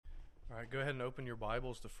All right, go ahead and open your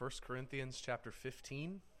Bibles to 1 Corinthians chapter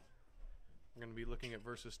 15. We're going to be looking at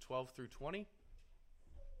verses 12 through 20.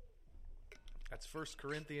 That's 1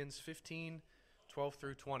 Corinthians 15, 12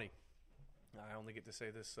 through 20. I only get to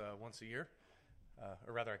say this once a year,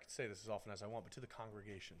 or rather I could say this as often as I want, but to the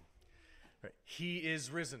congregation. Right. He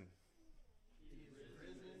is risen. He is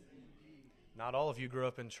risen indeed. Not all of you grew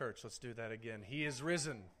up in church. Let's do that again. He is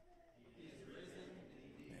risen. He is risen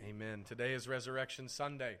indeed. Amen. Today is Resurrection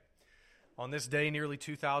Sunday. On this day, nearly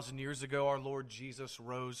 2,000 years ago, our Lord Jesus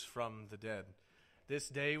rose from the dead. This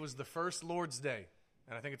day was the first Lord's Day,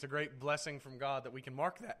 and I think it's a great blessing from God that we can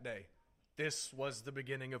mark that day. This was the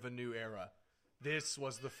beginning of a new era. This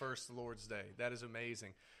was the first Lord's Day. That is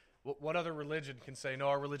amazing. What other religion can say, no,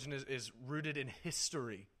 our religion is rooted in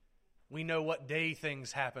history. We know what day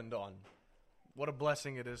things happened on. What a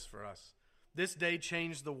blessing it is for us. This day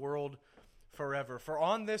changed the world forever. For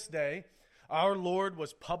on this day, our Lord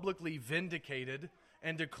was publicly vindicated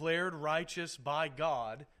and declared righteous by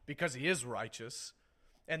God because he is righteous,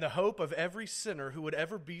 and the hope of every sinner who would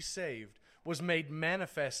ever be saved was made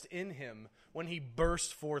manifest in him when he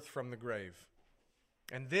burst forth from the grave.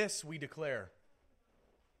 And this we declare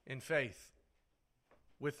in faith,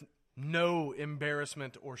 with no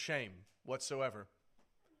embarrassment or shame whatsoever.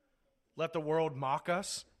 Let the world mock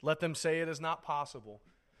us. Let them say it is not possible.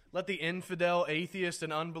 Let the infidel, atheist,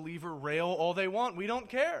 and unbeliever rail all they want. We don't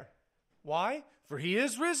care. Why? For he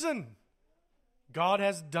is risen. God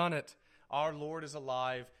has done it. Our Lord is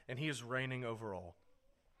alive, and he is reigning over all.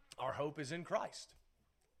 Our hope is in Christ.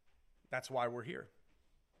 That's why we're here.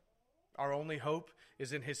 Our only hope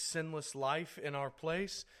is in his sinless life in our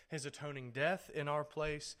place, his atoning death in our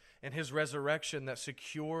place, and his resurrection that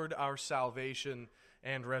secured our salvation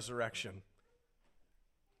and resurrection.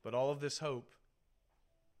 But all of this hope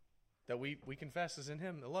that we confess is in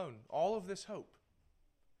him alone. All of this hope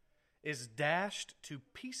is dashed to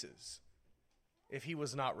pieces if he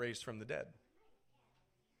was not raised from the dead.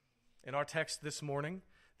 In our text this morning,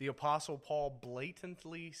 the Apostle Paul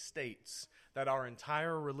blatantly states that our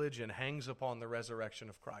entire religion hangs upon the resurrection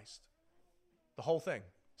of Christ. The whole thing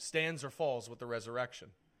stands or falls with the resurrection.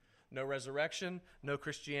 No resurrection, no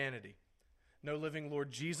Christianity. No living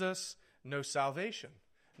Lord Jesus, no salvation.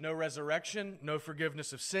 No resurrection, no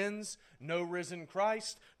forgiveness of sins, no risen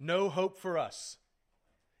Christ, no hope for us.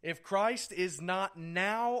 If Christ is not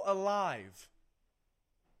now alive,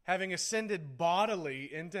 having ascended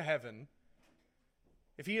bodily into heaven,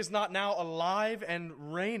 if he is not now alive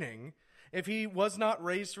and reigning, if he was not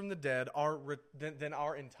raised from the dead, then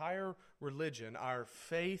our entire religion, our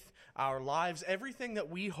faith, our lives, everything that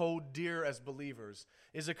we hold dear as believers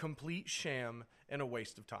is a complete sham and a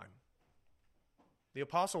waste of time. The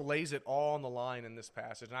apostle lays it all on the line in this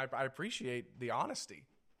passage, and I appreciate the honesty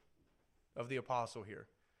of the apostle here.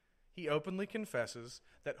 He openly confesses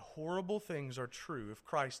that horrible things are true if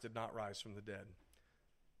Christ did not rise from the dead.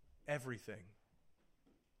 Everything,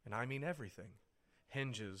 and I mean everything,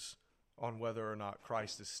 hinges on whether or not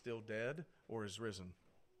Christ is still dead or is risen.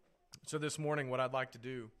 So this morning, what I'd like to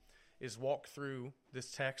do is walk through this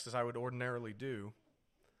text as I would ordinarily do.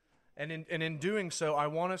 And in doing so, I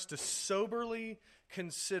want us to soberly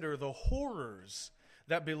consider the horrors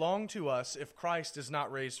that belong to us if Christ is not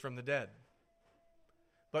raised from the dead.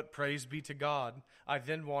 But praise be to God, I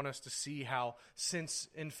then want us to see how, since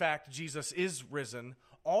in fact Jesus is risen,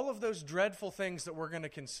 all of those dreadful things that we're going to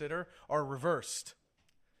consider are reversed.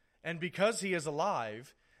 And because he is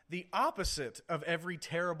alive, the opposite of every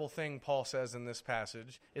terrible thing Paul says in this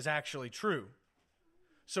passage is actually true.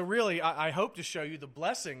 So really, I hope to show you the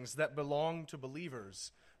blessings that belong to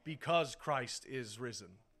believers because Christ is risen.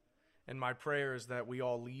 And my prayer is that we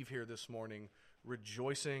all leave here this morning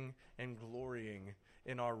rejoicing and glorying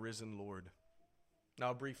in our risen Lord.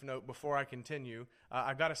 Now, a brief note before I continue.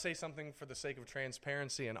 I've got to say something for the sake of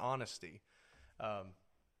transparency and honesty.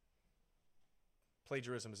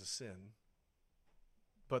 Plagiarism is a sin.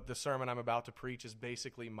 But the sermon I'm about to preach is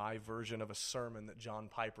basically my version of a sermon that John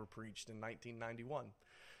Piper preached in 1991.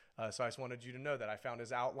 So I just wanted you to know that. I found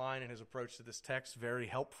his outline and his approach to this text very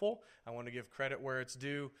helpful. I want to give credit where it's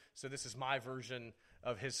due. So this is my version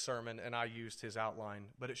of his sermon, and I used his outline.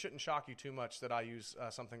 But it shouldn't shock you too much that I use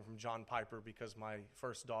something from John Piper because my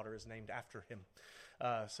first daughter is named after him.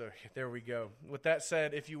 So there we go. With that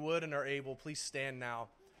said, if you would and are able, please stand now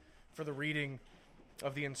for the reading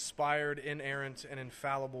of the inspired, inerrant, and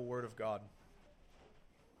infallible Word of God.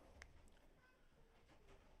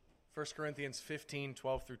 1 Corinthians 15,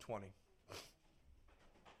 12 through 20.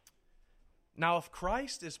 Now, if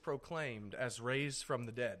Christ is proclaimed as raised from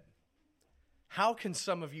the dead, how can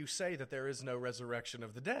some of you say that there is no resurrection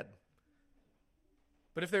of the dead?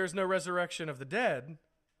 But if there is no resurrection of the dead,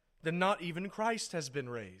 then not even Christ has been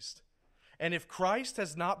raised. And if Christ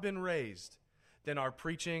has not been raised, then our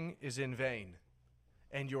preaching is in vain,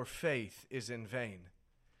 and your faith is in vain.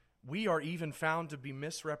 We are even found to be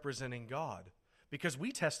misrepresenting God, because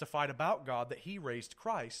we testified about God that he raised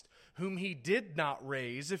Christ, whom he did not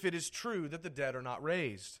raise, if it is true that the dead are not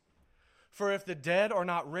raised. For if the dead are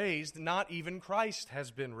not raised, not even Christ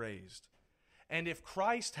has been raised. And if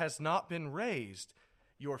Christ has not been raised,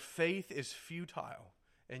 your faith is futile,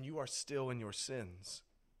 and you are still in your sins.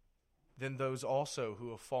 Then those also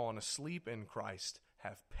who have fallen asleep in Christ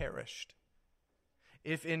have perished.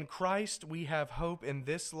 If in Christ we have hope in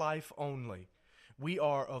this life only, we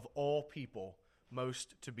are of all people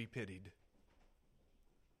most to be pitied.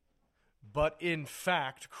 But in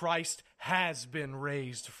fact, Christ has been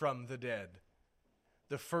raised from the dead,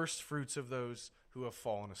 the first fruits of those who have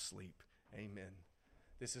fallen asleep. Amen.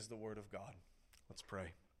 This is the word of God. Let's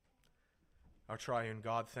pray. Our triune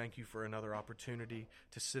God, thank you for another opportunity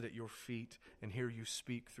to sit at your feet and hear you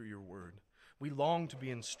speak through your word. We long to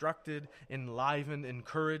be instructed, enlivened,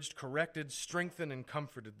 encouraged, corrected, strengthened, and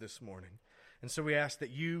comforted this morning. And so we ask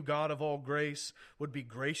that you, God of all grace, would be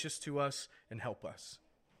gracious to us and help us.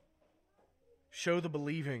 Show the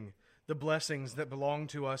believing the blessings that belong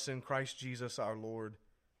to us in Christ Jesus our Lord.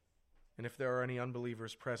 And if there are any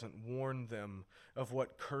unbelievers present, warn them of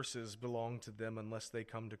what curses belong to them unless they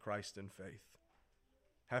come to Christ in faith.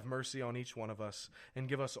 Have mercy on each one of us and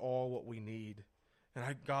give us all what we need.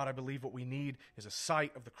 And God, I believe what we need is a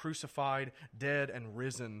sight of the crucified, dead, and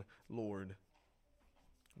risen Lord.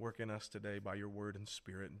 Work in us today by your word and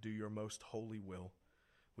spirit and do your most holy will.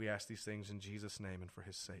 We ask these things in Jesus' name and for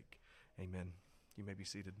his sake. Amen. You may be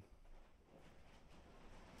seated.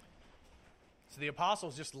 So the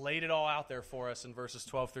apostles just laid it all out there for us in verses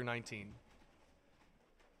 12 through 19.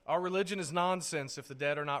 Our religion is nonsense if the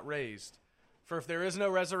dead are not raised. For if there is no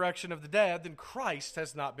resurrection of the dead, then Christ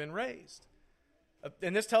has not been raised.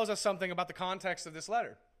 And this tells us something about the context of this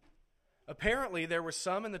letter. Apparently, there were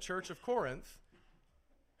some in the church of Corinth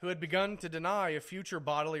who had begun to deny a future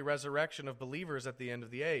bodily resurrection of believers at the end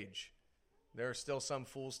of the age. There are still some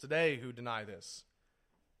fools today who deny this.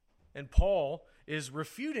 And Paul is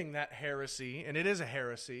refuting that heresy, and it is a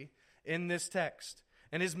heresy, in this text.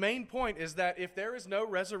 And his main point is that if there is no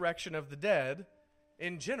resurrection of the dead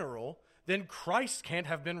in general, then Christ can't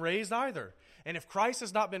have been raised either. And if Christ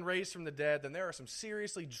has not been raised from the dead, then there are some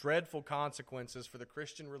seriously dreadful consequences for the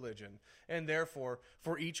Christian religion, and therefore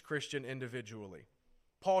for each Christian individually.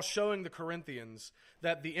 Paul showing the Corinthians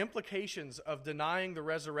that the implications of denying the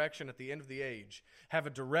resurrection at the end of the age have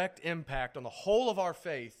a direct impact on the whole of our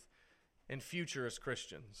faith and future as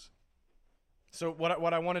Christians. So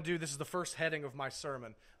what I want to do, this is the first heading of my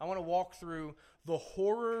sermon. I want to walk through the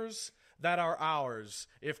horrors that are ours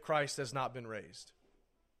if Christ has not been raised.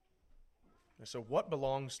 So what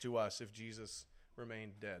belongs to us if Jesus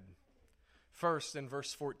remained dead? First, in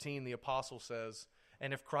verse 14, the apostle says,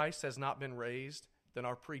 "And if Christ has not been raised, then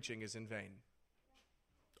our preaching is in vain."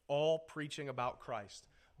 All preaching about Christ,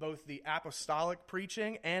 both the apostolic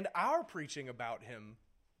preaching and our preaching about him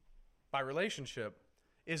by relationship,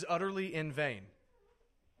 is utterly in vain.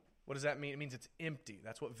 What does that mean? It means it's empty.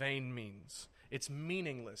 That's what vain means. It's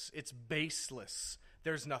meaningless. It's baseless.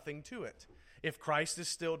 There's nothing to it. If Christ is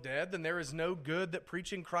still dead, then there is no good that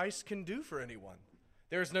preaching Christ can do for anyone.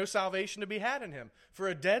 There is no salvation to be had in him. For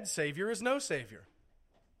a dead Savior is no Savior.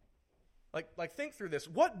 Like think through this.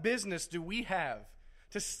 What business do we have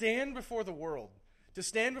to stand before the world, to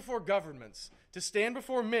stand before governments, to stand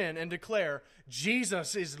before men and declare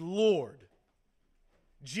Jesus is Lord?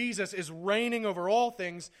 Jesus is reigning over all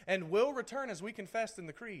things and will return, as we confessed in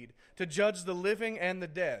the Creed, to judge the living and the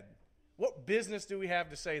dead. What business do we have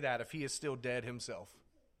to say that if he is still dead himself?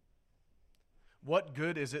 What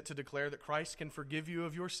good is it to declare that Christ can forgive you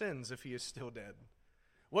of your sins if he is still dead?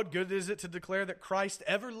 What good is it to declare that Christ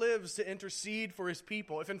ever lives to intercede for his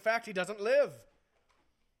people if in fact he doesn't live?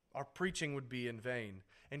 Our preaching would be in vain.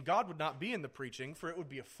 And God would not be in the preaching, for it would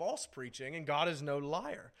be a false preaching, and God is no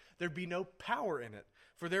liar. There'd be no power in it,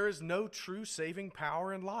 for there is no true saving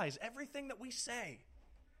power in lies. Everything that we say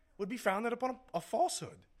would be founded upon a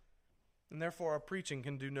falsehood. And therefore our preaching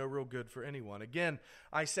can do no real good for anyone. Again,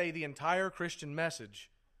 I say the entire Christian message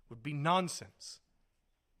would be nonsense.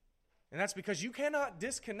 And that's because you cannot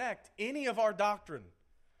disconnect any of our doctrine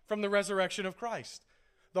from the resurrection of Christ.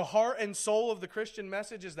 The heart and soul of the Christian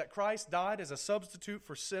message is that Christ died as a substitute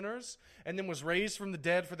for sinners and then was raised from the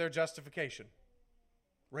dead for their justification.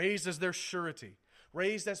 Raised as their surety.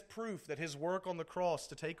 Raised as proof that his work on the cross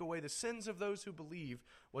to take away the sins of those who believe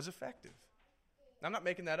was effective. I'm not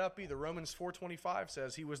making that up either. Romans 4:25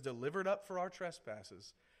 says he was delivered up for our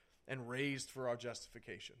trespasses and raised for our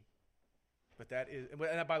justification. But that is,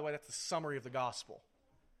 and by the way, that's the summary of the gospel.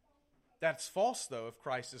 That's false, though, if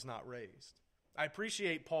Christ is not raised. I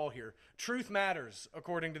appreciate Paul here. Truth matters,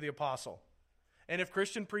 according to the apostle. And if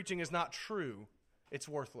Christian preaching is not true, it's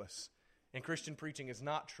worthless. And Christian preaching is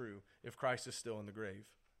not true if Christ is still in the grave.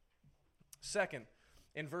 Second,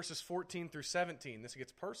 in verses 14 through 17, this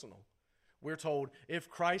gets personal. We're told, if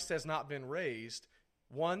Christ has not been raised,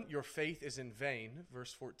 1, your faith is in vain,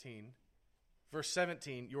 verse 14. Verse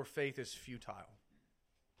 17, your faith is futile.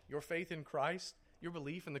 Your faith in Christ, your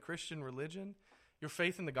belief in the Christian religion, your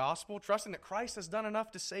faith in the gospel, trusting that Christ has done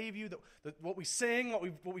enough to save you, that what we sing,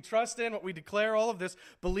 what we trust in, what we declare, all of this,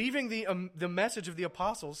 believing the message of the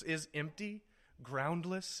apostles is empty,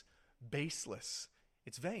 groundless, baseless.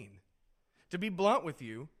 It's vain. To be blunt with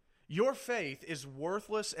you, your faith is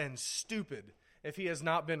worthless and stupid if he has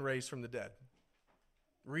not been raised from the dead.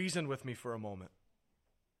 Reason with me for a moment.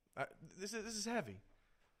 This is heavy.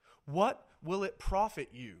 What will it profit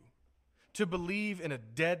you to believe in a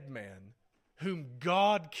dead man whom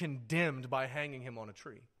God condemned by hanging him on a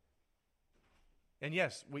tree? And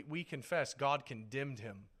yes, we confess God condemned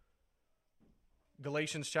him.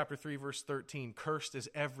 Galatians chapter 3, verse 13, cursed is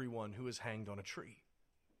everyone who is hanged on a tree.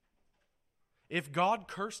 If God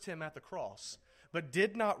cursed him at the cross, but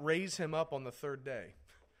did not raise him up on the third day,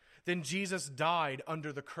 then Jesus died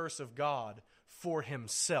under the curse of God for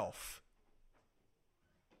himself.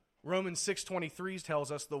 Romans 6:23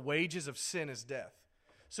 tells us the wages of sin is death.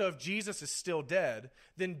 So if Jesus is still dead,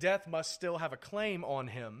 then death must still have a claim on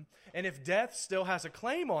him. And if death still has a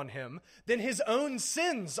claim on him, then his own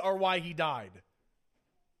sins are why he died.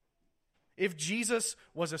 If Jesus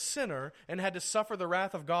was a sinner and had to suffer the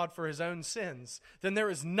wrath of God for his own sins, then there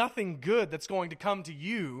is nothing good that's going to come to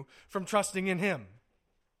you from trusting in him.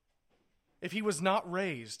 If he was not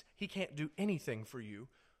raised, he can't do anything for you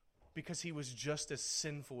because he was just as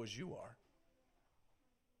sinful as you are.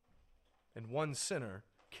 And one sinner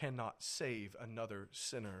cannot save another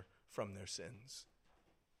sinner from their sins.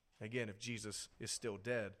 Again, if Jesus is still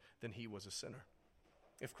dead, then he was a sinner.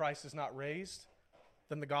 If Christ is not raised,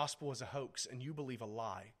 then the gospel is a hoax and you believe a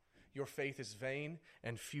lie. Your faith is vain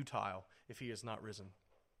and futile if he is not risen.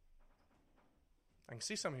 I can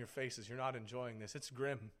see some of your faces. You're not enjoying this. It's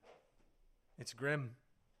grim. It's grim.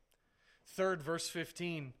 Third, verse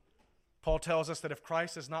 15, Paul tells us that if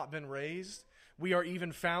Christ has not been raised, we are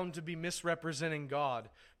even found to be misrepresenting God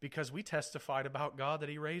because we testified about God that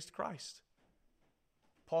he raised Christ.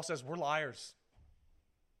 Paul says we're liars.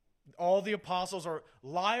 All the apostles are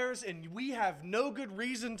liars, and we have no good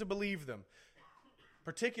reason to believe them.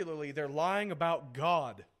 Particularly, they're lying about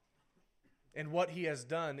God and what he has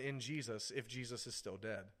done in Jesus if Jesus is still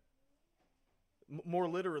dead. More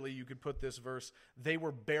literally, you could put this verse, they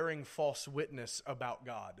were bearing false witness about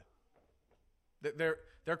God.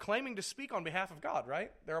 They're claiming to speak on behalf of God,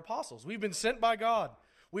 right? They're apostles. We've been sent by God.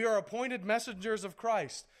 We are appointed messengers of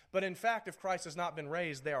Christ. But in fact, if Christ has not been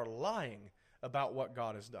raised, they are lying about what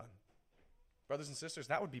God has done. Brothers and sisters,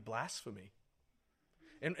 that would be blasphemy.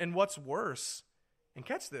 And what's worse, and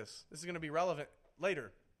catch this is going to be relevant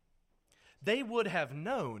later, they would have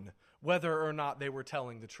known whether or not they were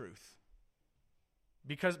telling the truth.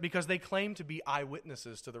 Because they claim to be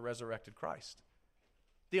eyewitnesses to the resurrected Christ.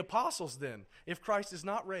 The apostles then, if Christ is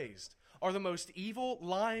not raised, are the most evil,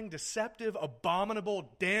 lying, deceptive,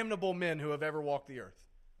 abominable, damnable men who have ever walked the earth.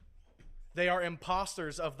 They are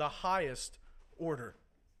imposters of the highest order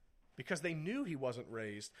because they knew he wasn't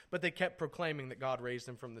raised, but they kept proclaiming that God raised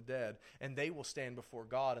him from the dead, and they will stand before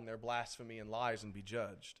God in their blasphemy and lies and be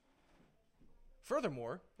judged.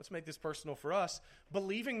 Furthermore, let's make this personal for us,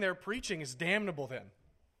 believing their preaching is damnable then.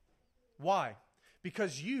 Why?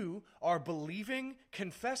 Because you are believing,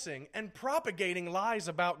 confessing, and propagating lies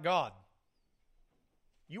about God.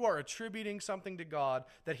 You are attributing something to God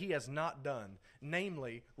that he has not done,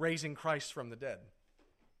 namely raising Christ from the dead.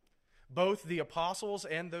 Both the apostles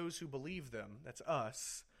and those who believe them, that's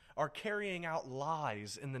us, are carrying out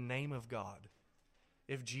lies in the name of God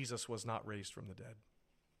if Jesus was not raised from the dead.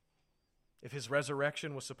 If his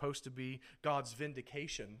resurrection was supposed to be God's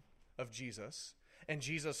vindication of Jesus, and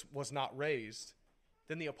Jesus was not raised,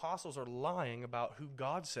 then the apostles are lying about who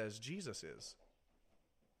God says Jesus is.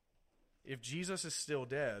 If Jesus is still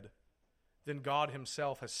dead, then God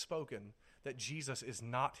himself has spoken that Jesus is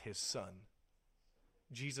not his son.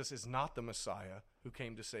 Jesus is not the Messiah who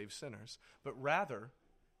came to save sinners, but rather,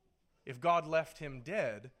 if God left him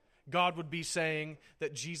dead, God would be saying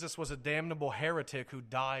that Jesus was a damnable heretic who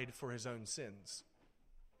died for his own sins.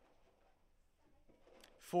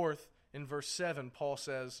 Fourth, In verse 7, Paul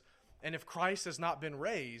says, "And if Christ has not been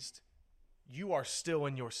raised, you are still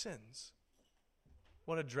in your sins."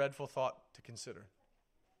 What a dreadful thought to consider.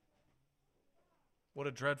 What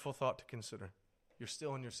a dreadful thought to consider. You're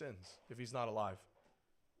still in your sins if he's not alive.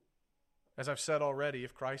 As I've said already,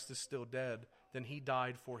 if Christ is still dead, then he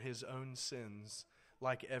died for his own sins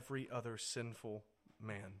like every other sinful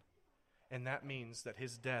man. And that means that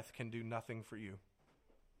his death can do nothing for you.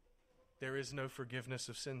 There is no forgiveness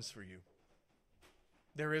of sins for you.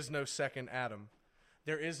 There is no second Adam.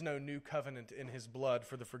 There is no new covenant in his blood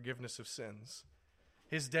for the forgiveness of sins.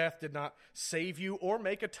 His death did not save you or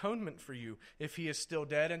make atonement for you if he is still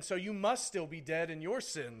dead, and so you must still be dead in your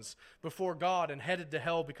sins before God and headed to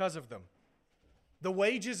hell because of them. The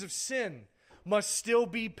wages of sin must still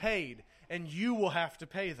be paid, and you will have to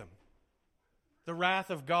pay them. The wrath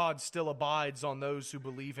of God still abides on those who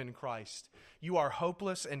believe in Christ. You are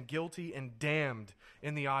hopeless and guilty and damned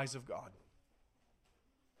in the eyes of God.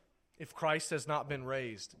 If Christ has not been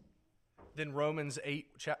raised, then Romans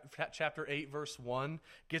 8, chapter 8, verse 1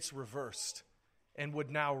 gets reversed and would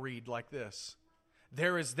now read like this: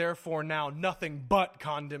 "There is therefore now nothing but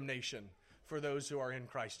condemnation for those who are in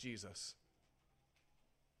Christ Jesus."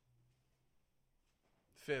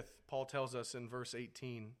 Fifth, Paul tells us in verse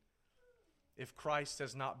 18, if Christ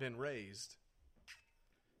has not been raised,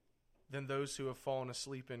 then those who have fallen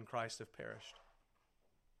asleep in Christ have perished.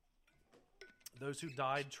 Those who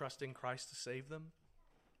died trusting Christ to save them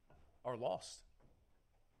are lost.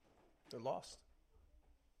 They're lost.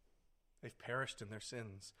 They've perished in their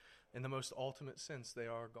sins. In the most ultimate sense, they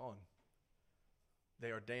are gone.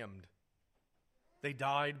 They are damned. They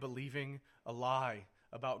died believing a lie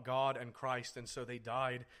about God and Christ, and so they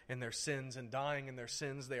died in their sins, and dying in their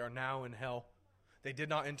sins, they are now in hell. They did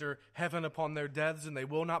not enter heaven upon their deaths, and they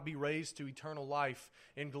will not be raised to eternal life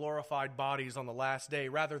in glorified bodies on the last day.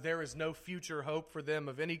 Rather, there is no future hope for them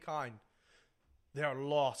of any kind. They are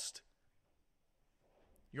lost.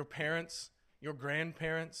 Your parents, your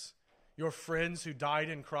grandparents, your friends who died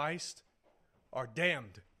in Christ are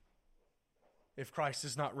damned if Christ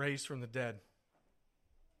is not raised from the dead.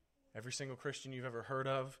 Every single Christian you've ever heard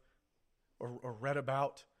of or read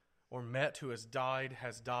about or met who has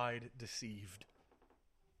died deceived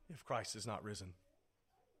if Christ is not risen.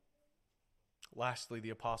 Lastly, the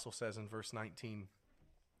apostle says in verse 19,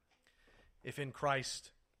 if in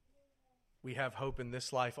Christ we have hope in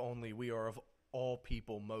this life only, we are of all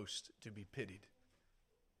people most to be pitied.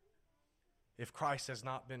 If Christ has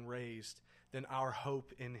not been raised, then our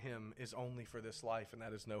hope in him is only for this life, and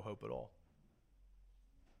that is no hope at all.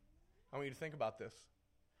 I want you to think about this.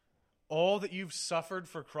 All that you've suffered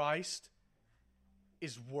for Christ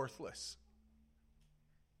is worthless.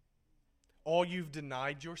 All you've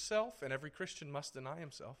denied yourself, and every Christian must deny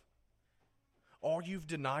himself. All you've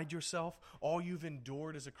denied yourself, all you've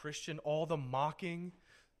endured as a Christian, all the mocking,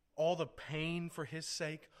 all the pain for his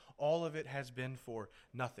sake, all of it has been for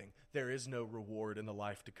nothing. There is no reward in the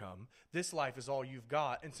life to come. This life is all you've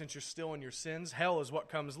got, and since you're still in your sins, hell is what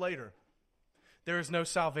comes later. There is no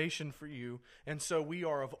salvation for you, and so we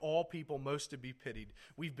are of all people most to be pitied.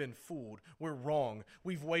 We've been fooled. We're wrong.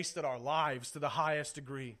 We've wasted our lives to the highest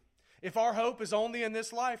degree. If our hope is only in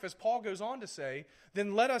this life, as Paul goes on to say,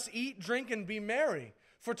 then let us eat, drink, and be merry,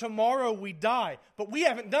 for tomorrow we die. But we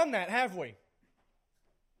haven't done that, have we?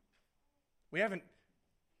 We haven't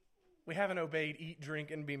obeyed eat, drink,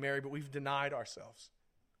 and be merry, but we've denied ourselves.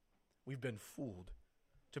 We've been fooled.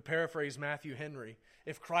 To paraphrase Matthew Henry,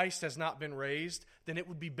 if Christ has not been raised, then it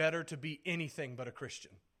would be better to be anything but a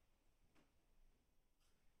Christian.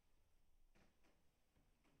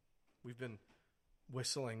 We've been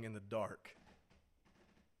whistling in the dark,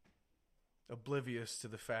 oblivious to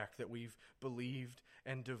the fact that we've believed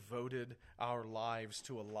and devoted our lives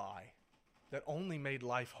to a lie that only made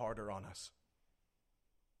life harder on us.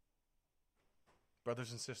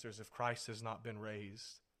 Brothers and sisters, if Christ has not been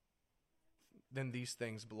raised, then these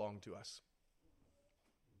things belong to us.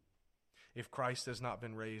 If Christ has not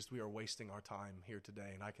been raised, we are wasting our time here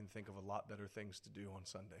today, and I can think of a lot better things to do on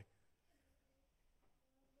Sunday.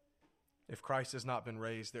 If Christ has not been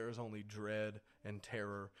raised, there is only dread and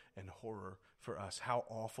terror and horror for us. How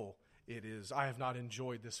awful it is. I have not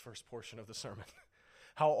enjoyed this first portion of the sermon.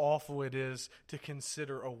 How awful it is to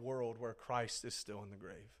consider a world where Christ is still in the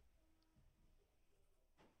grave.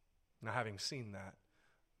 Now, having seen that,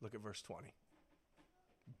 look at verse 20.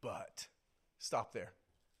 But, stop there.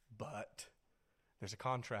 But, there's a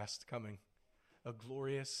contrast coming. A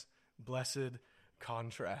glorious, blessed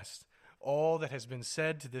contrast. All that has been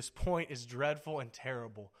said to this point is dreadful and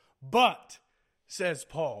terrible. But, says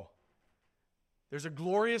Paul, There's a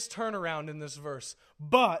glorious turnaround in this verse.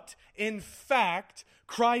 But, in fact,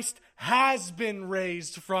 Christ has been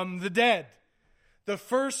raised from the dead, the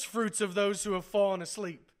first fruits of those who have fallen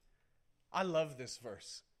asleep. I love this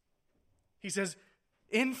verse. He says,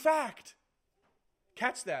 in fact.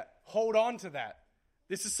 Catch that. Hold on to that.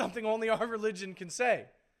 This is something only our religion can say.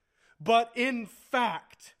 But in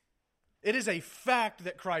fact, it is a fact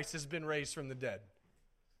that Christ has been raised from the dead.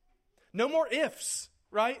 No more ifs,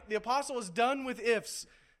 right? The apostle is done with ifs.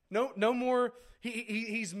 No more.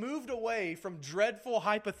 He's moved away from dreadful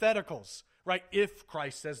hypotheticals, right? If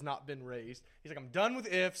Christ has not been raised. He's like, I'm done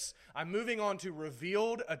with ifs. I'm moving on to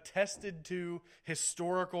revealed, attested to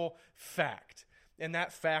historical fact. And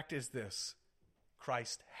that fact is this: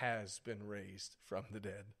 Christ has been raised from the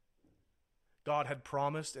dead. God had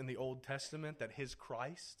promised in the Old Testament that his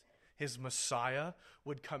Christ, his Messiah,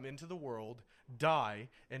 would come into the world, die,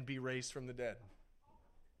 and be raised from the dead.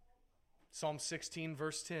 Psalm 16,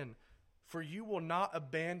 verse 10. For you will not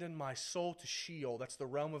abandon my soul to Sheol. That's the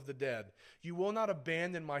realm of the dead. You will not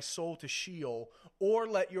abandon my soul to Sheol, or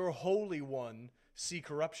let your Holy One see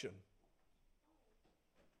corruption.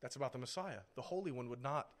 That's about the Messiah. The Holy One would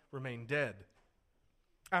not remain dead.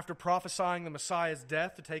 After prophesying the Messiah's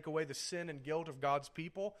death to take away the sin and guilt of God's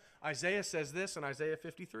people, Isaiah says this in Isaiah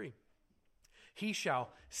 53. He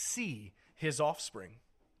shall see his offspring.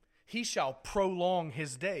 He shall prolong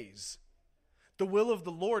his days. The will of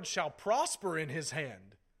the Lord shall prosper in his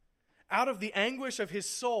hand. Out of the anguish of his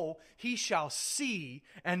soul, he shall see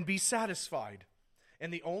and be satisfied.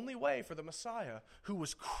 And the only way for the Messiah, who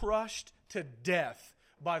was crushed to death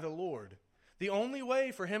by the Lord, the only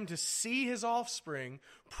way for him to see his offspring,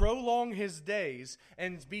 prolong his days,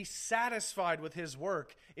 and be satisfied with his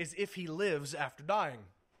work is if he lives after dying.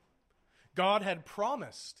 God had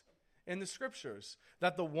promised in the Scriptures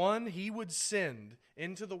that the one he would send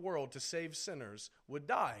into the world to save sinners would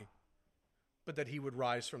die, but that he would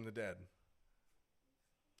rise from the dead.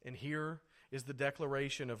 And here is the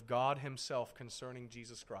declaration of God himself concerning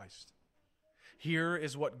Jesus Christ. Here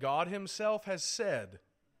is what God himself has said,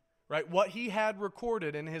 right? What he had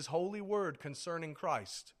recorded in his holy word concerning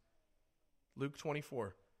Christ. Luke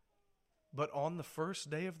 24. But on the first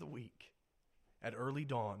day of the week, at early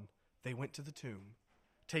dawn, they went to the tomb,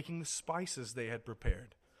 taking the spices they had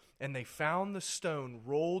prepared, and they found the stone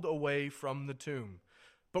rolled away from the tomb.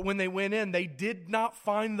 But when they went in, they did not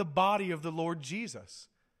find the body of the Lord Jesus.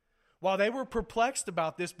 While they were perplexed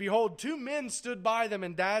about this, behold, two men stood by them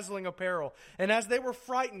in dazzling apparel. And as they were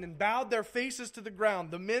frightened and bowed their faces to the ground,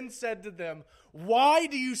 the men said to them, why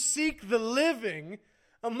do you seek the living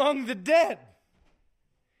among the dead?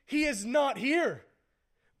 He is not here,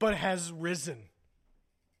 but has risen.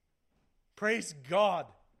 Praise God.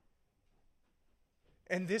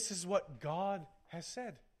 And this is what God has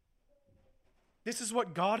said. This is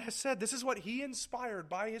what God has said. This is what he inspired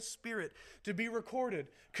by his Spirit to be recorded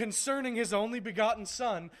concerning his only begotten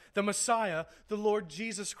Son, the Messiah, the Lord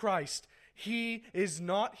Jesus Christ. He is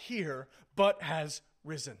not here, but has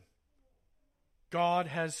risen. God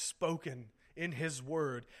has spoken in his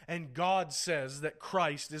word, and God says that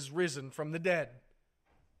Christ is risen from the dead.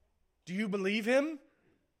 Do you believe him?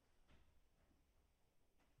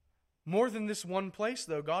 More than this one place,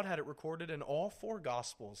 though, God had it recorded in all four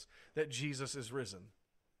Gospels that Jesus is risen.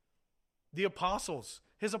 The apostles,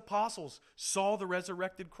 his apostles, saw the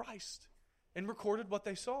resurrected Christ and recorded what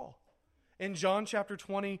they saw. In John chapter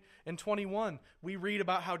 20 and 21, we read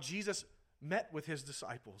about how Jesus met with his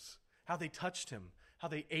disciples, how they touched him, how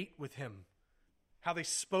they ate with him, how they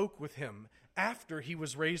spoke with him after he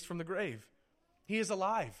was raised from the grave. He is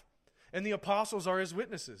alive, and the apostles are his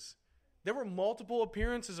witnesses. There were multiple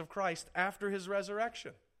appearances of Christ after his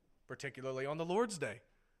resurrection, particularly on the Lord's Day.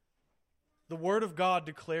 The Word of God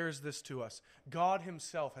declares this to us. God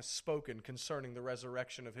himself has spoken concerning the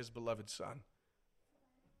resurrection of his beloved Son.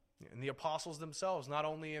 And the apostles themselves, not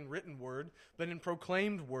only in written word, but in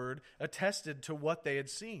proclaimed word, attested to what they had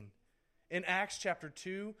seen. In Acts chapter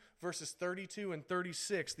 2, verses 32 and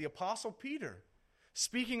 36, the apostle Peter,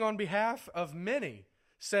 speaking on behalf of many,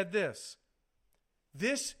 said this,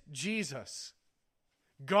 this Jesus,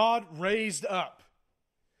 God raised up,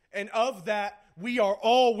 and of that we are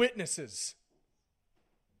all witnesses.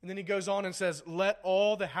 And then he goes on and says, let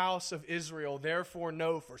all the house of Israel therefore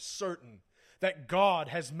know for certain that God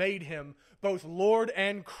has made him both Lord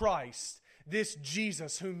and Christ, this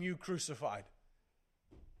Jesus whom you crucified.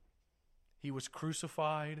 He was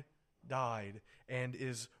crucified, died, and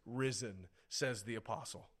is risen, says the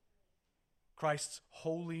apostle. Christ's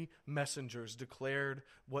holy messengers declared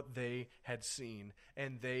what they had seen,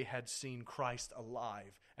 and they had seen Christ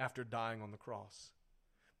alive after dying on the cross.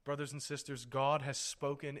 Brothers and sisters, God has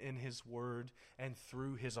spoken in His Word and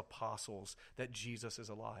through His apostles that Jesus is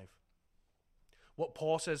alive. What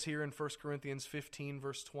Paul says here in 1 Corinthians 15,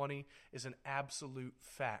 verse 20, is an absolute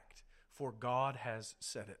fact, for God has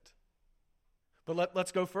said it. But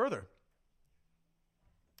let's go further.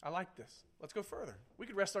 I like this. Let's go further. We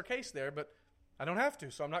could rest our case there, but I don't have to,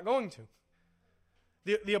 so I'm not going to.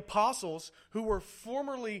 The apostles, who were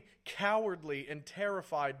formerly cowardly and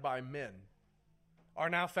terrified by men, are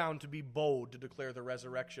now found to be bold to declare the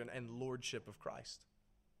resurrection and lordship of Christ.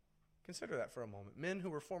 Consider that for a moment. Men who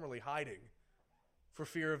were formerly hiding for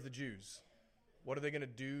fear of the Jews. What are they going to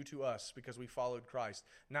do to us because we followed Christ?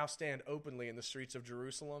 Now stand openly in the streets of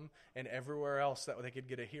Jerusalem and everywhere else that they could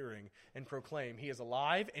get a hearing and proclaim, He is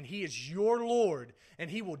alive and He is your Lord, and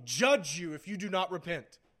He will judge you if you do not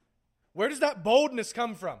repent. Where does that boldness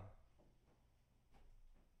come from?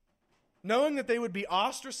 Knowing that they would be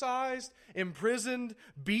ostracized, imprisoned,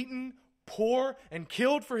 beaten, poor, and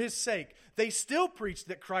killed for His sake, they still preached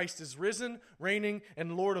that Christ is risen, reigning,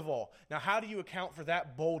 and Lord of all. Now, how do you account for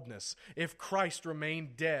that boldness if Christ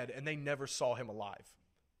remained dead and they never saw Him alive?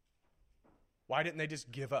 Why didn't they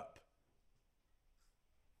just give up?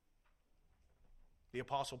 The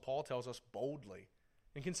Apostle Paul tells us boldly.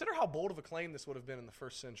 And consider how bold of a claim this would have been in the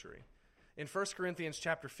first century. In 1 Corinthians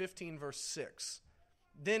chapter 15, verse 6,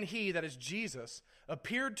 then He, that is Jesus,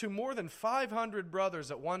 appeared to more than 500 brothers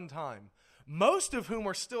at one time, most of whom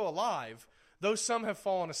are still alive, though some have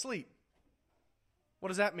fallen asleep. What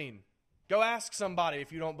does that mean? Go ask somebody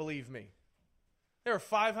if you don't believe me. There are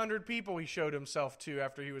 500 people He showed Himself to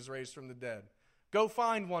after He was raised from the dead. Go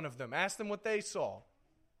find one of them. Ask them what they saw.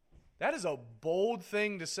 That is a bold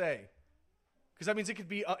thing to say, because that means it could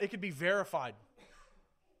be verified.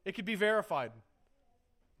 It could be verified.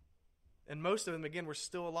 And most of them, again, were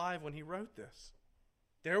still alive when He wrote this.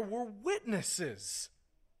 There were witnesses.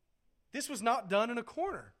 This was not done in a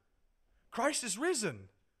corner. Christ is risen.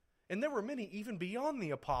 And there were many, even beyond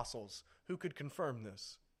the apostles, who could confirm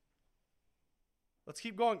this. Let's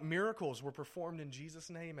keep going. Miracles were performed in Jesus'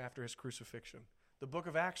 name after His crucifixion. The book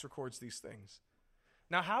of Acts records these things.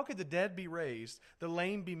 Now, how could the dead be raised, the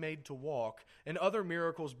lame be made to walk, and other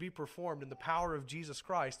miracles be performed in the power of Jesus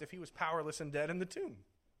Christ if He was powerless and dead in the tomb?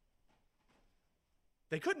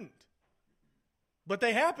 They couldn't. But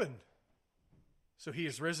they happened. So He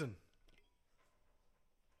is risen.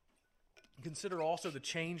 Consider also the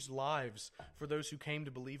changed lives for those who came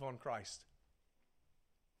to believe on Christ.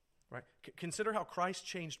 Right? Consider how Christ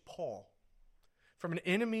changed Paul from an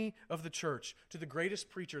enemy of the church to the greatest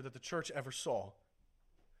preacher that the church ever saw.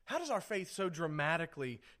 How does our faith so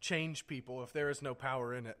dramatically change people if there is no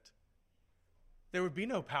power in it? There would be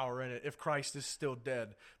no power in it if Christ is still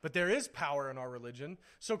dead. But there is power in our religion,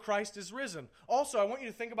 so Christ is risen. Also, I want you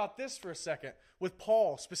to think about this for a second, with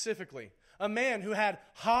Paul specifically, a man who had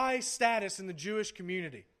high status in the Jewish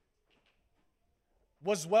community,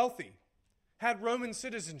 was wealthy, had Roman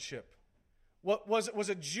citizenship, was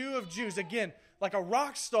a Jew of Jews, again, like a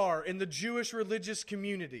rock star in the Jewish religious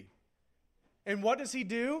community. And what does he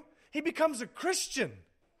do? He becomes a Christian.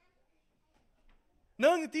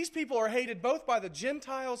 Knowing that these people are hated both by the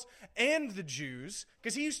Gentiles and the Jews,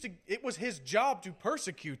 because it was his job to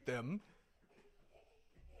persecute them.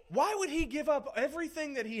 Why would he give up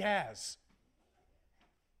everything that he has?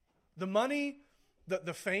 The money,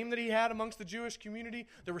 the fame that he had amongst the Jewish community,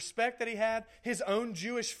 the respect that he had, his own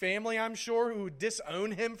Jewish family, I'm sure, who would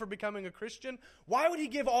disown him for becoming a Christian. Why would he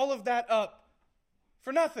give all of that up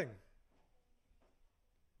for nothing?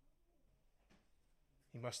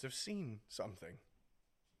 He must have seen something.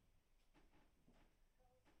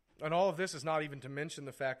 And all of this is not even to mention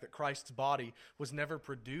the fact that Christ's body was never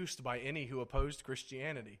produced by any who opposed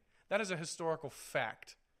Christianity. That is a historical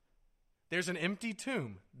fact. There's an empty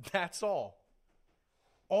tomb. That's all.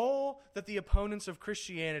 All that the opponents of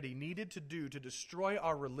Christianity needed to do to destroy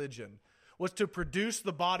our religion was to produce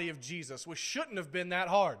the body of Jesus, which shouldn't have been that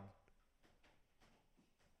hard.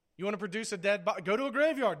 You want to produce a dead body? Go to a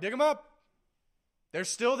graveyard, dig them up. They're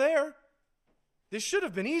still there. This should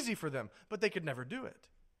have been easy for them, but they could never do it.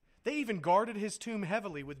 They even guarded his tomb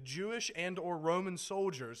heavily with Jewish and or Roman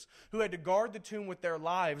soldiers who had to guard the tomb with their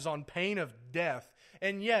lives on pain of death,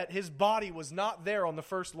 and yet his body was not there on the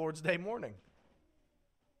first Lord's Day morning.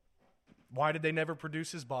 Why did they never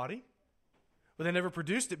produce his body? Well, they never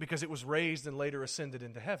produced it because it was raised and later ascended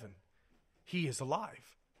into heaven. He is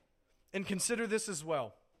alive. And consider this as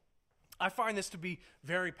well. I find this to be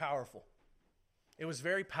very powerful. It was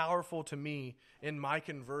very powerful to me in my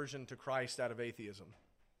conversion to Christ out of atheism.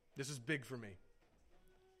 This is big for me.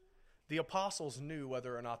 The apostles knew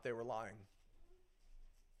whether or not they were lying.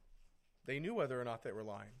 They knew whether or not they were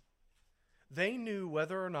lying. They knew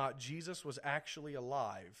whether or not Jesus was actually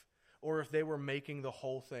alive or if they were making the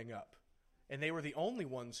whole thing up. And they were the only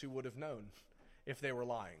ones who would have known if they were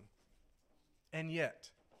lying. And yet,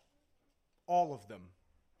 all of them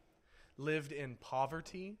lived in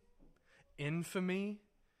poverty, infamy,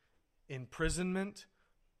 imprisonment,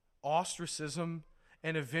 ostracism,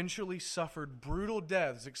 and eventually suffered brutal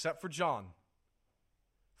deaths, except for John,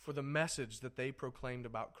 for the message that they proclaimed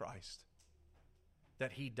about Christ.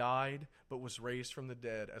 That he died but was raised from the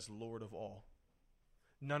dead as Lord of all.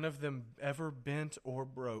 None of them ever bent or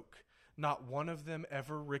broke. Not one of them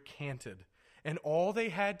ever recanted. And all they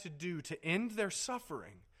had to do to end their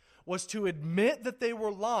suffering was to admit that they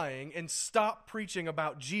were lying and stop preaching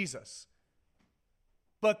about Jesus.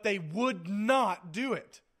 But they would not do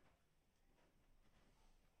it.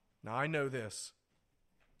 Now, I know this.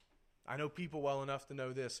 I know people well enough to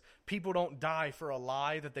know this. People don't die for a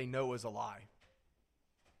lie that they know is a lie.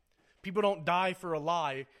 People don't die for a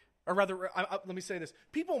lie, or rather, let me say this.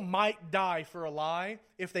 People might die for a lie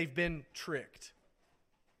if they've been tricked.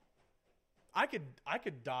 I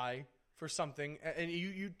could die for something, and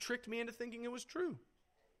you tricked me into thinking it was true.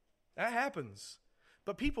 That happens.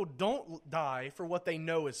 But people don't die for what they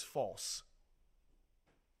know is false.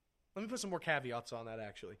 Let me put some more caveats on that,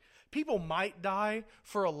 actually. People might die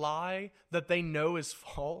for a lie that they know is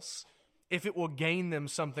false if it will gain them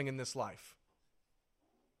something in this life.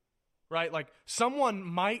 Right? Like, someone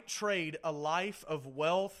might trade a life of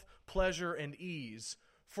wealth, pleasure, and ease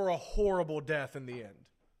for a horrible death in the end.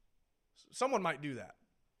 Someone might do that.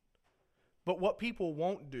 But what people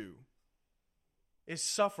won't do is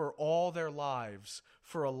suffer all their lives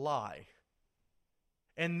for a lie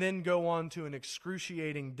and then go on to an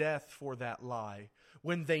excruciating death for that lie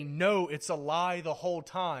when they know it's a lie the whole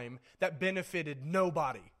time that benefited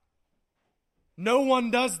nobody. No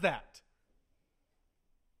one does that.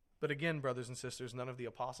 But again, brothers and sisters, none of the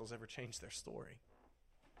apostles ever changed their story.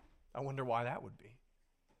 I wonder why that would be.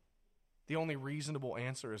 The only reasonable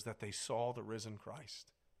answer is that they saw the risen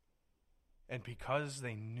Christ. And because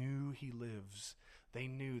they knew he lives, they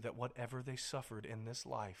knew that whatever they suffered in this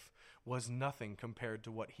life was nothing compared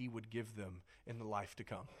to what he would give them in the life to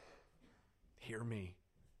come. Hear me.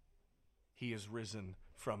 He is risen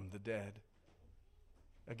from the dead.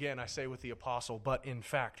 Again, I say with the apostle, but in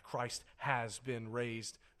fact, Christ has been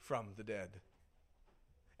raised from the dead.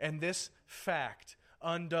 And this fact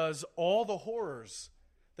undoes all the horrors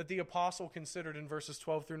that the apostle considered in verses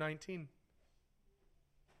 12 through 19.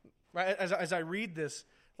 Right? As I read this,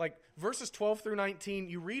 like verses 12 through 19,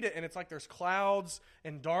 you read it and it's like there's clouds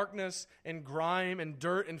and darkness and grime and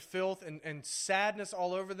dirt and filth and sadness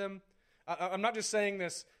all over them. I'm not just saying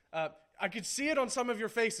this. I could see it on some of your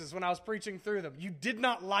faces when I was preaching through them. You did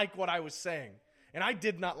not like what I was saying. And I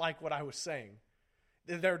did not like what I was saying.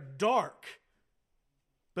 They're dark.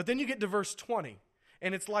 But then you get to verse 20.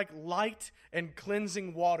 And it's like light and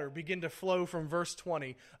cleansing water begin to flow from verse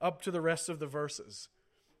 20 up to the rest of the verses.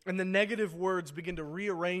 And the negative words begin to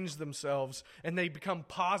rearrange themselves, and they become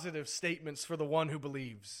positive statements for the one who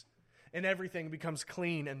believes. And everything becomes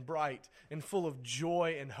clean and bright and full of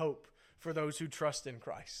joy and hope for those who trust in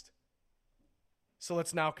Christ. So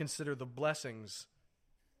let's now consider the blessings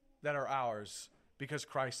that are ours because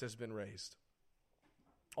Christ has been raised.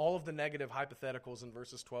 All of the negative hypotheticals in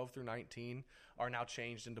verses 12 through 19 are now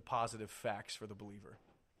changed into positive facts for the believer.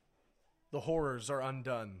 The horrors are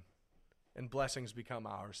undone and blessings become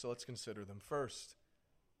ours. So let's consider them. First,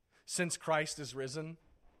 since Christ is risen,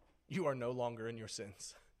 you are no longer in your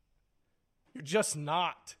sins. You're just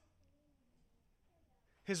not.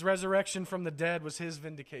 His resurrection from the dead was his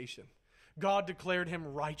vindication. God declared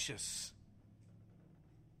him righteous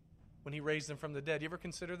when he raised him from the dead. You ever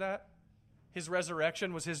consider that? His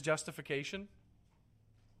resurrection was his justification.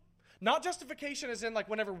 Not justification as in like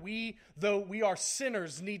whenever we, though we are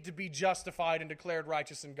sinners, need to be justified and declared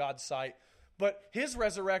righteous in God's sight. But his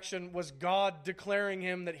resurrection was God declaring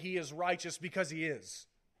him that he is righteous because he is.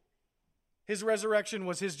 His resurrection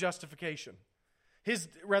was his justification.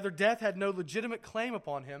 Death had no legitimate claim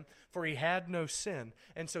upon him, for he had no sin,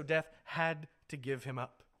 and so death had to give him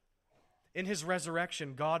up. In his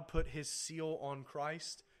resurrection, God put his seal on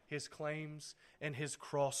Christ, his claims, and his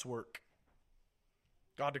cross work.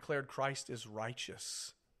 God declared Christ is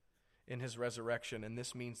righteous in his resurrection, and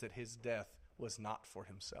this means that his death was not for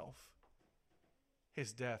himself.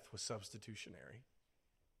 His death was substitutionary.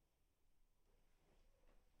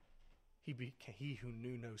 He who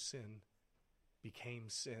knew no sin became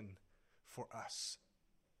sin for us.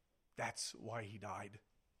 That's why he died.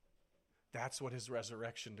 That's what his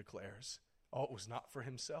resurrection declares. Oh, it was not for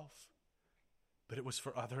himself, but it was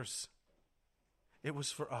for others. It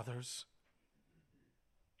was for others.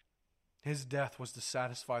 His death was to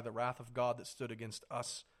satisfy the wrath of God that stood against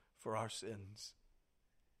us for our sins.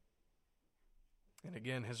 And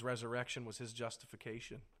again, his resurrection was his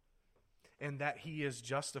justification. And that he is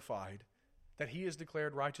justified, that he is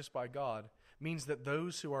declared righteous by God, means that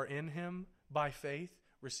those who are in him by faith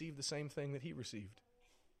receive the same thing that he received.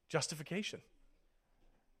 Justification.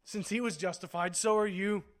 Since he was justified, so are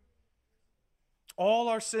you. All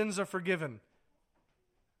our sins are forgiven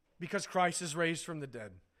because Christ is raised from the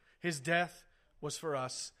dead. His death was for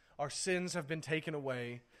us. Our sins have been taken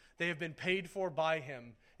away. They have been paid for by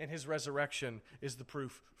him, and his resurrection is the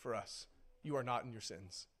proof for us. You are not in your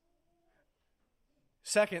sins.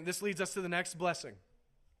 Second, this leads us to the next blessing.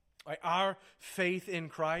 Our faith in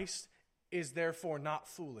Christ is therefore not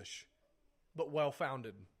foolish, but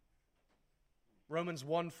well-founded. Romans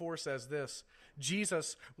 1:4 says this,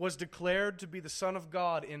 Jesus was declared to be the Son of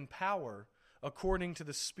God in power according to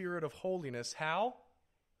the Spirit of holiness. How?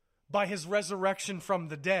 By his resurrection from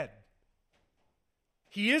the dead.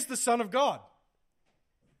 He is the Son of God.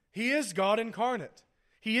 He is God incarnate.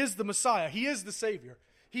 He is the Messiah. He is the Savior.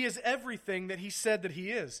 He is everything that he said that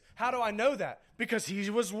he is. How do I know that? Because he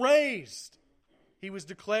was raised. He was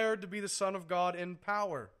declared to be the Son of God in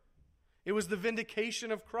power. It was the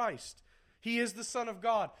vindication of Christ. He is the Son of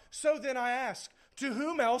God. So then I ask, to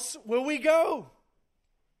whom else will we go?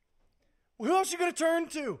 Who else are you going to turn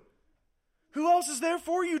to? Who else is there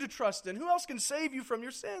for you to trust in? Who else can save you from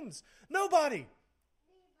your sins? Nobody.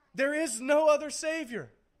 There is no other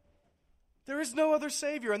Savior. There is no other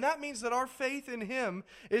Savior. And that means that our faith in him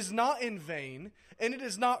is not in vain, and it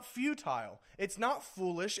is not futile. It's not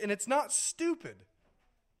foolish, and it's not stupid.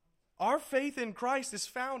 Our faith in Christ is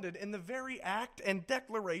founded in the very act and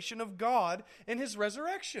declaration of God in his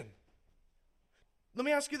resurrection. Let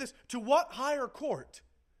me ask you this. To what higher court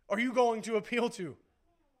are you going to appeal to?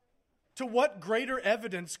 To what greater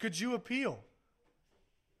evidence could you appeal?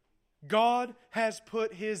 God has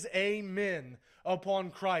put his amen upon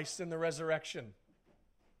Christ in the resurrection.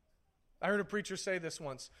 I heard a preacher say this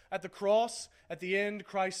once. At the cross, at the end,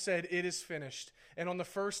 Christ said, "It is finished." And on the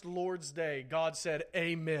first Lord's Day, God said,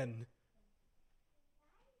 "Amen."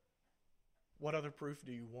 What other proof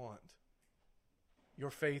do you want?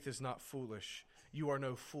 Your faith is not foolish. You are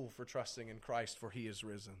no fool for trusting in Christ, for he is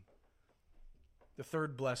risen. The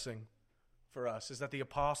third blessing for us is that the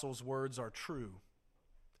apostles' words are true,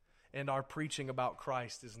 and our preaching about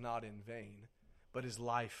Christ is not in vain, but is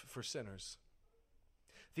life for sinners.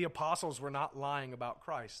 The apostles were not lying about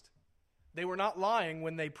Christ. They were not lying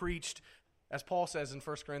when they preached, as Paul says in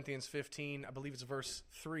 1 Corinthians 15, I believe it's verse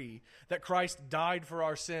 3, that Christ died for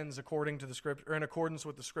our sins according to the script, or in accordance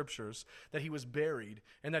with the Scriptures, that he was buried,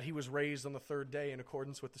 and that he was raised on the third day in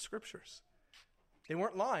accordance with the Scriptures. They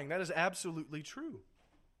weren't lying. That is absolutely true.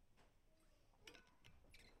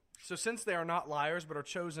 So since they are not liars, but are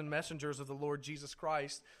chosen messengers of the Lord Jesus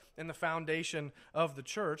Christ and the foundation of the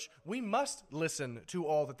church, we must listen to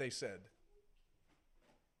all that they said.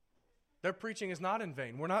 Their preaching is not in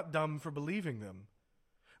vain. We're not dumb for believing them.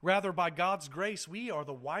 Rather, by God's grace, we are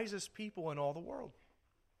the wisest people in all the world.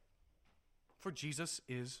 For Jesus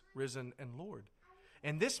is risen and Lord.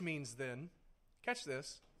 And this means then, catch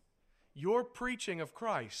this, your preaching of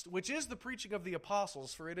Christ, which is the preaching of the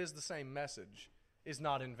apostles, for it is the same message, is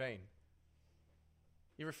not in vain.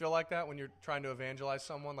 You ever feel like that when you're trying to evangelize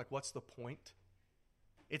someone? Like, what's the point?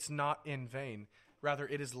 It's not in vain. Rather,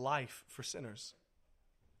 it is life for sinners.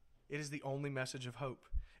 It is the only message of hope.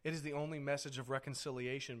 It is the only message of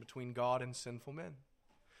reconciliation between God and sinful men.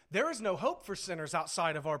 There is no hope for sinners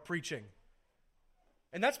outside of our preaching.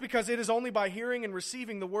 And that's because it is only by hearing and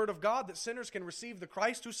receiving the word of God that sinners can receive the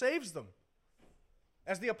Christ who saves them.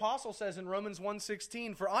 As the apostle says in Romans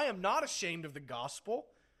 1:16, "For I am not ashamed of the gospel,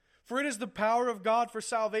 for it is the power of God for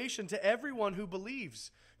salvation to everyone who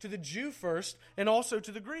believes, to the Jew first and also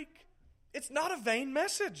to the Greek." It's not a vain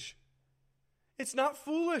message. It's not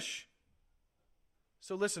foolish.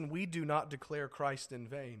 So listen, we do not declare Christ in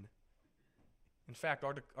vain. In fact,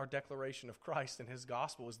 our declaration of Christ and his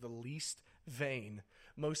gospel is the least vain,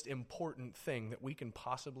 most important thing that we can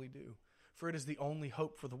possibly do, for it is the only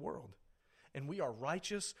hope for the world. And we are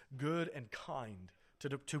righteous, good, and kind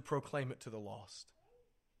to proclaim it to the lost.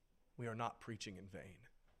 We are not preaching in vain,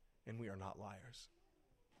 and we are not liars.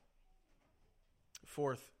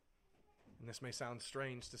 Fourth, and this may sound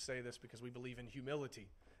strange to say this because we believe in humility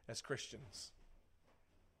as Christians,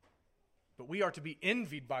 but we are to be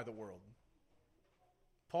envied by the world.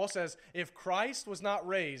 Paul says, if Christ was not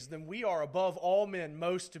raised, then we are above all men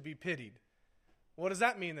most to be pitied. What does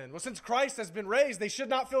that mean then? Well, since Christ has been raised, they should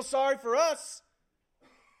not feel sorry for us.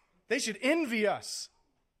 They should envy us.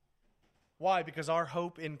 Why? Because our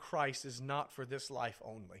hope in Christ is not for this life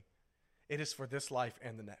only. It is for this life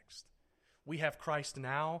and the next. We have Christ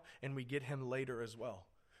now, and we get him later as well.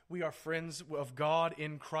 We are friends of God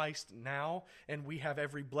in Christ now, and we have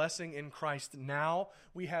every blessing in Christ now.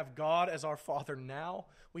 We have God as our Father now.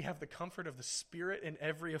 We have the comfort of the Spirit in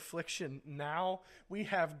every affliction now. We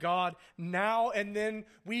have God now, and then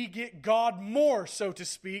we get God more, so to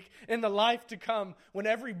speak, in the life to come, when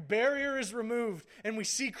every barrier is removed and we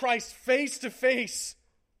see Christ face to face.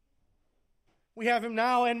 We have him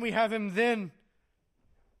now, and we have him then.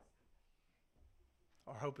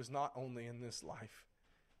 Our hope is not only in this life.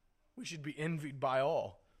 We should be envied by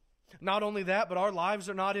all. Not only that, but our lives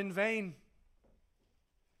are not in vain.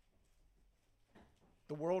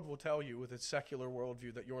 The world will tell you with its secular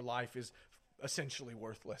worldview that your life is essentially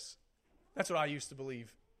worthless. That's what I used to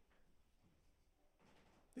believe.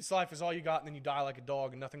 This life is all you got, and then you die like a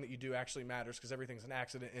dog, and nothing that you do actually matters because everything's an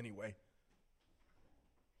accident anyway.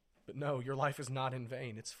 But no, your life is not in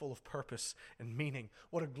vain. It's full of purpose and meaning.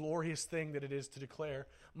 What a glorious thing that it is to declare,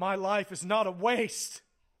 my life is not a waste.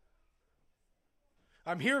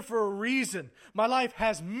 I'm here for a reason. My life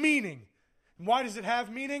has meaning. And why does it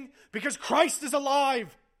have meaning? Because Christ is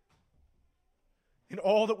alive. And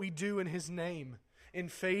all that we do in his name, in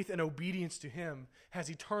faith and obedience to him, has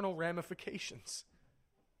eternal ramifications.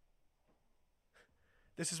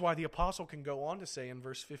 This is why the apostle can go on to say in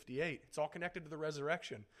verse 58, it's all connected to the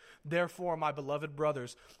resurrection. Therefore, my beloved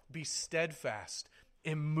brothers, be steadfast,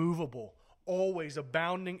 immovable, always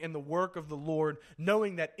abounding in the work of the Lord,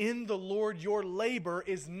 knowing that in the Lord your labor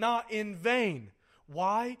is not in vain.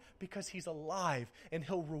 Why? Because he's alive and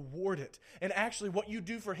he'll reward it. And actually what you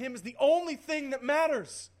do for him is the only thing that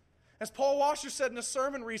matters. As Paul Washer said in a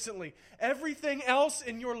sermon recently, everything else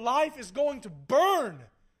in your life is going to burn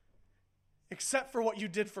except for what you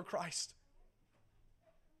did for Christ.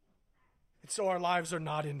 And so our lives are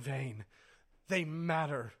not in vain. They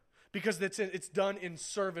matter. Because it's done in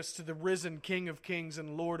service to the risen King of Kings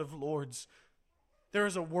and Lord of Lords. There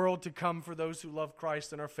is a world to come for those who love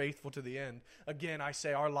Christ and are faithful to the end. Again, I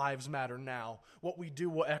say our lives matter now. What we do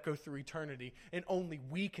will echo through eternity. And only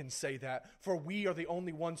we can say that, for we are the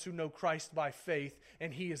only ones who know Christ by faith,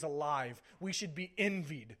 and he is alive. We should be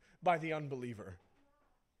envied by the unbeliever.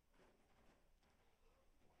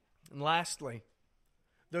 And lastly,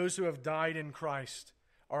 those who have died in Christ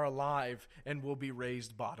are alive and will be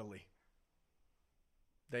raised bodily.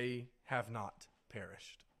 They have not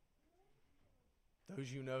perished.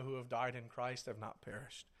 Those you know who have died in Christ have not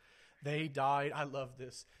perished. They died, I love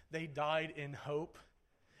this, they died in hope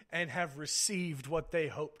and have received what they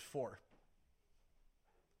hoped for.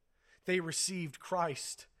 They received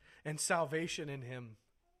Christ and salvation in him.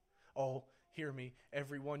 Oh, hear me,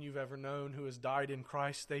 everyone you've ever known who has died in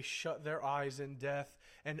Christ, they shut their eyes in death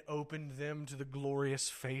and opened them to the glorious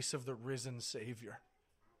face of the risen Savior.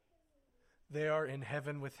 They are in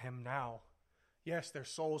heaven with him now. Yes, their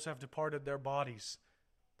souls have departed their bodies,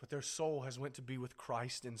 but their soul has went to be with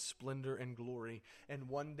Christ in splendor and glory. And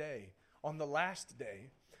one day, on the last day,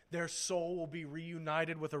 their soul will be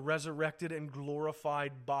reunited with a resurrected and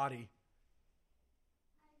glorified body.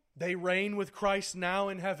 They reign with Christ now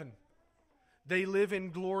in heaven. They live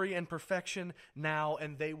in glory and perfection now,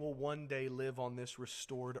 and they will one day live on this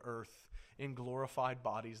restored earth in glorified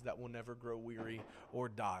bodies that will never grow weary or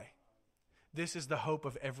die. This is the hope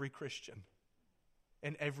of every Christian,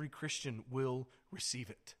 and every Christian will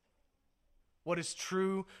receive it. What is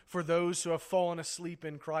true for those who have fallen asleep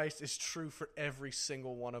in Christ is true for every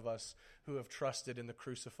single one of us who have trusted in the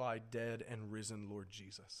crucified, dead, and risen Lord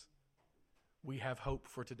Jesus. We have hope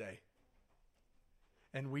for today.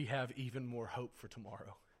 And we have even more hope for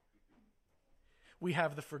tomorrow. We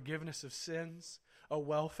have the forgiveness of sins, a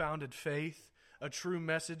well-founded faith, a true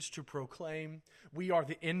message to proclaim. We are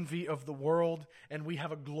the envy of the world, and we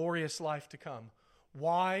have a glorious life to come.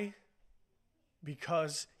 Why?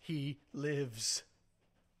 Because he lives.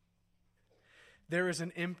 There is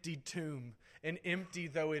an empty tomb, and empty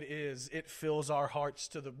though it is, it fills our hearts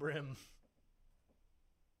to the brim.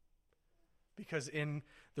 Because in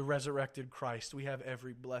the resurrected Christ, we have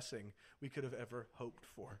every blessing we could have ever hoped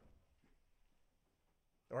for,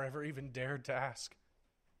 or ever even dared to ask.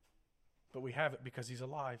 But we have it because he's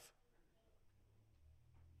alive.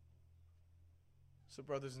 So,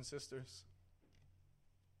 brothers and sisters,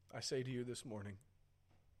 I say to you this morning,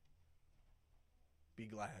 be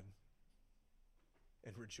glad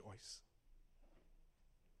and rejoice.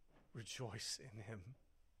 Rejoice in him.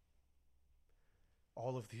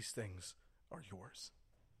 All of these things are yours.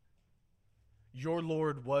 Your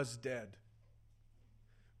Lord was dead,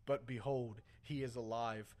 but behold, he is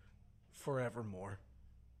alive forevermore.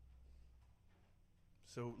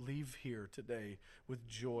 So leave here today with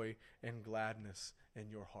joy and gladness in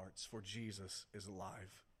your hearts, for Jesus is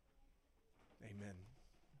alive. Amen.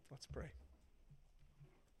 Let's pray.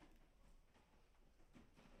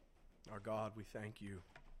 Our God, we thank you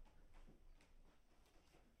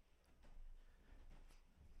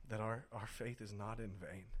that our faith is not in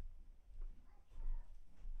vain.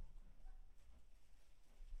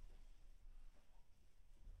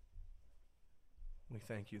 We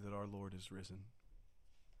thank you that our Lord is risen.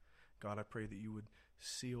 God, I pray that you would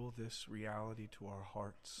seal this reality to our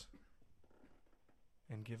hearts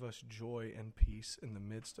and give us joy and peace in the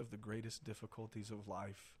midst of the greatest difficulties of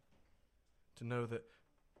life, to know that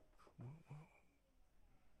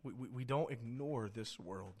we don't ignore this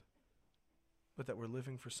world, but that we're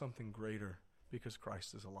living for something greater because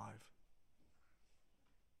Christ is alive.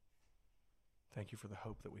 Thank you for the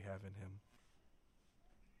hope that we have in him.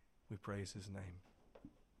 We praise his name.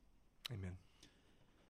 Amen.